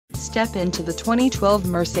Step into the 2012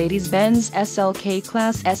 Mercedes-Benz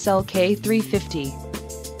SLK-Class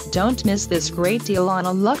SLK350. Don't miss this great deal on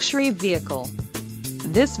a luxury vehicle.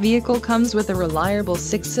 This vehicle comes with a reliable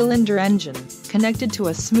 6-cylinder engine, connected to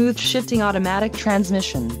a smooth shifting automatic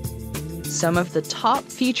transmission. Some of the top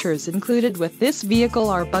features included with this vehicle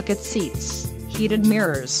are bucket seats, heated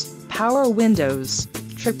mirrors, power windows,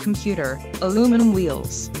 trip computer, aluminum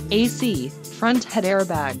wheels, AC, front head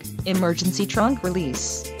airbag, emergency trunk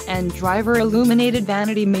release, and driver illuminated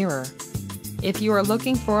vanity mirror. If you are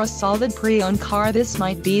looking for a solid pre-owned car, this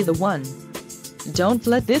might be the one. Don't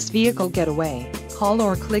let this vehicle get away. Call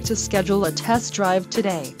or click to schedule a test drive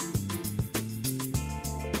today.